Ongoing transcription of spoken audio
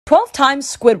12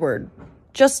 times Squidward.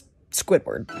 Just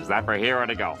Squidward. Is that for here or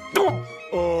to go?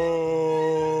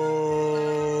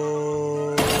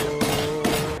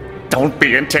 Don't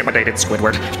be intimidated,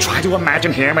 Squidward. Try to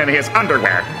imagine him in his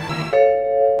underwear.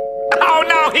 Oh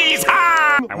no, he's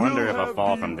hot! I wonder if a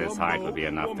fall from this height would be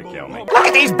enough to kill me. Look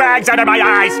at these bags under my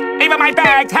eyes! Even my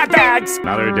bags have bags!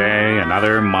 Another day,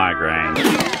 another migraine.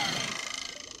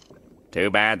 Too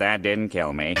bad that didn't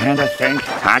kill me. And I think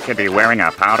I could be wearing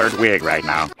a powdered wig right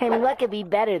now. And what could be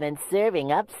better than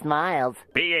serving up smiles?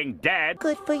 Being dead?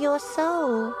 Good for your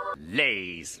soul.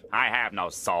 Laze. I have no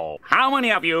soul. How many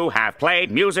of you have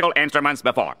played musical instruments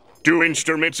before? Do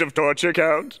instruments of torture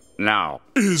count? No.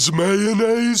 Is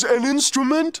mayonnaise an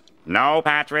instrument? No,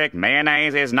 Patrick.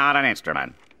 Mayonnaise is not an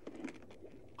instrument.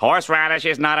 Horseradish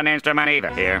is not an instrument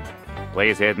either. Here.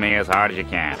 Please hit me as hard as you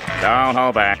can. Don't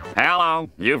hold back. Hello.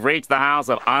 You've reached the house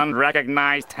of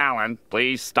unrecognized talent.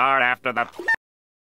 Please start after the...